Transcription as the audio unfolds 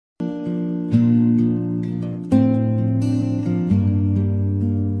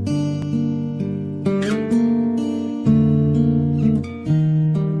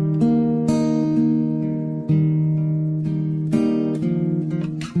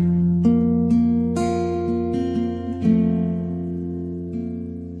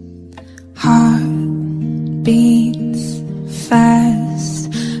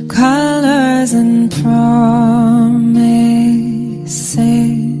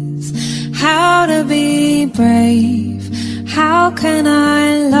how to be brave. How can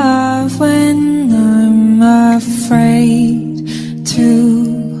I love when I'm afraid to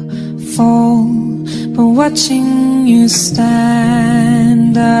fall? But watching you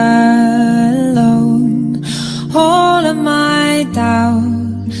stand alone, all of my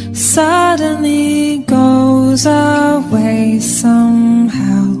doubt suddenly goes away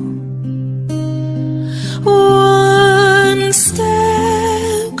somehow. One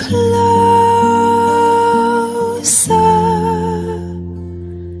step closer.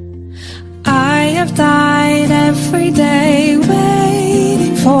 I have died every day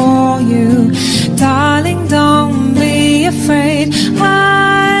waiting for you. Darling, don't be afraid.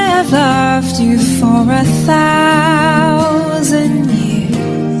 I have loved you for 1,000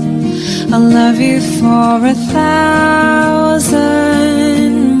 years. I'll love you for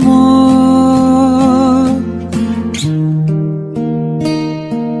 1,000 more.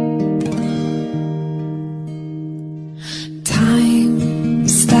 Time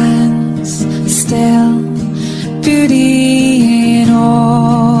stands still, beauty in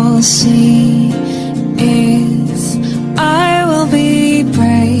all she is. I will be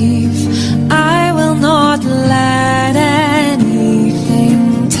brave. I will not let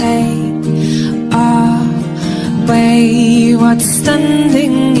anything take away what's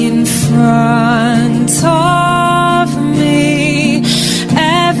standing in front of me.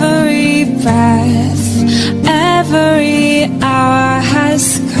 Every breath, every hour has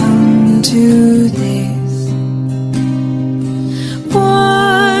come to this.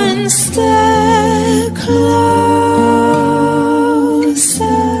 One step closer.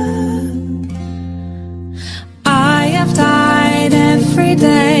 I have died every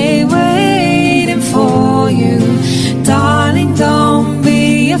day waiting for you. Darling, don't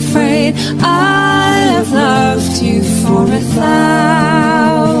be afraid. I have loved you for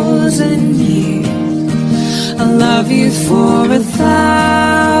 1,000 years. I'll love you for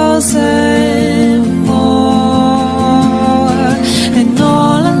 1,000 more. And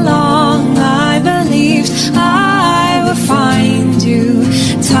all along I believed I would find you.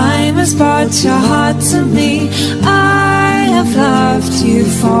 Time has brought your heart to me. I have loved you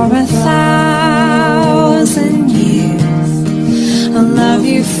for 1,000 years. I'll love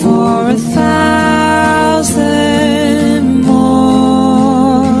you for 1,000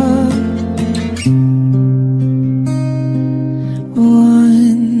 more.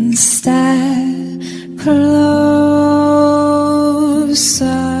 One step closer.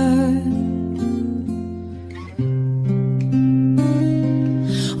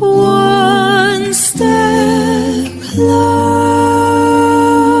 One step closer.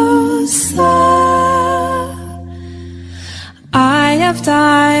 I have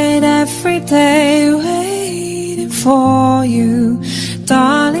died every day waiting for you.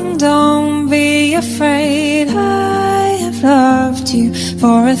 Darling, don't be afraid. I have loved you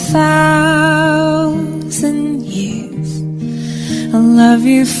for 1,000 years. I'll love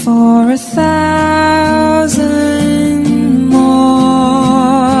you for 1,000 more.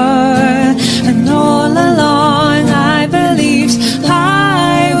 And all along I believed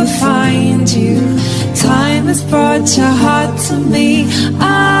I would find you. Time has brought your heart to me. I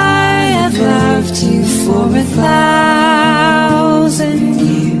have loved you for 1,000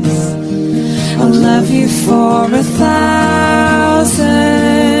 years. I'll love you for 1,000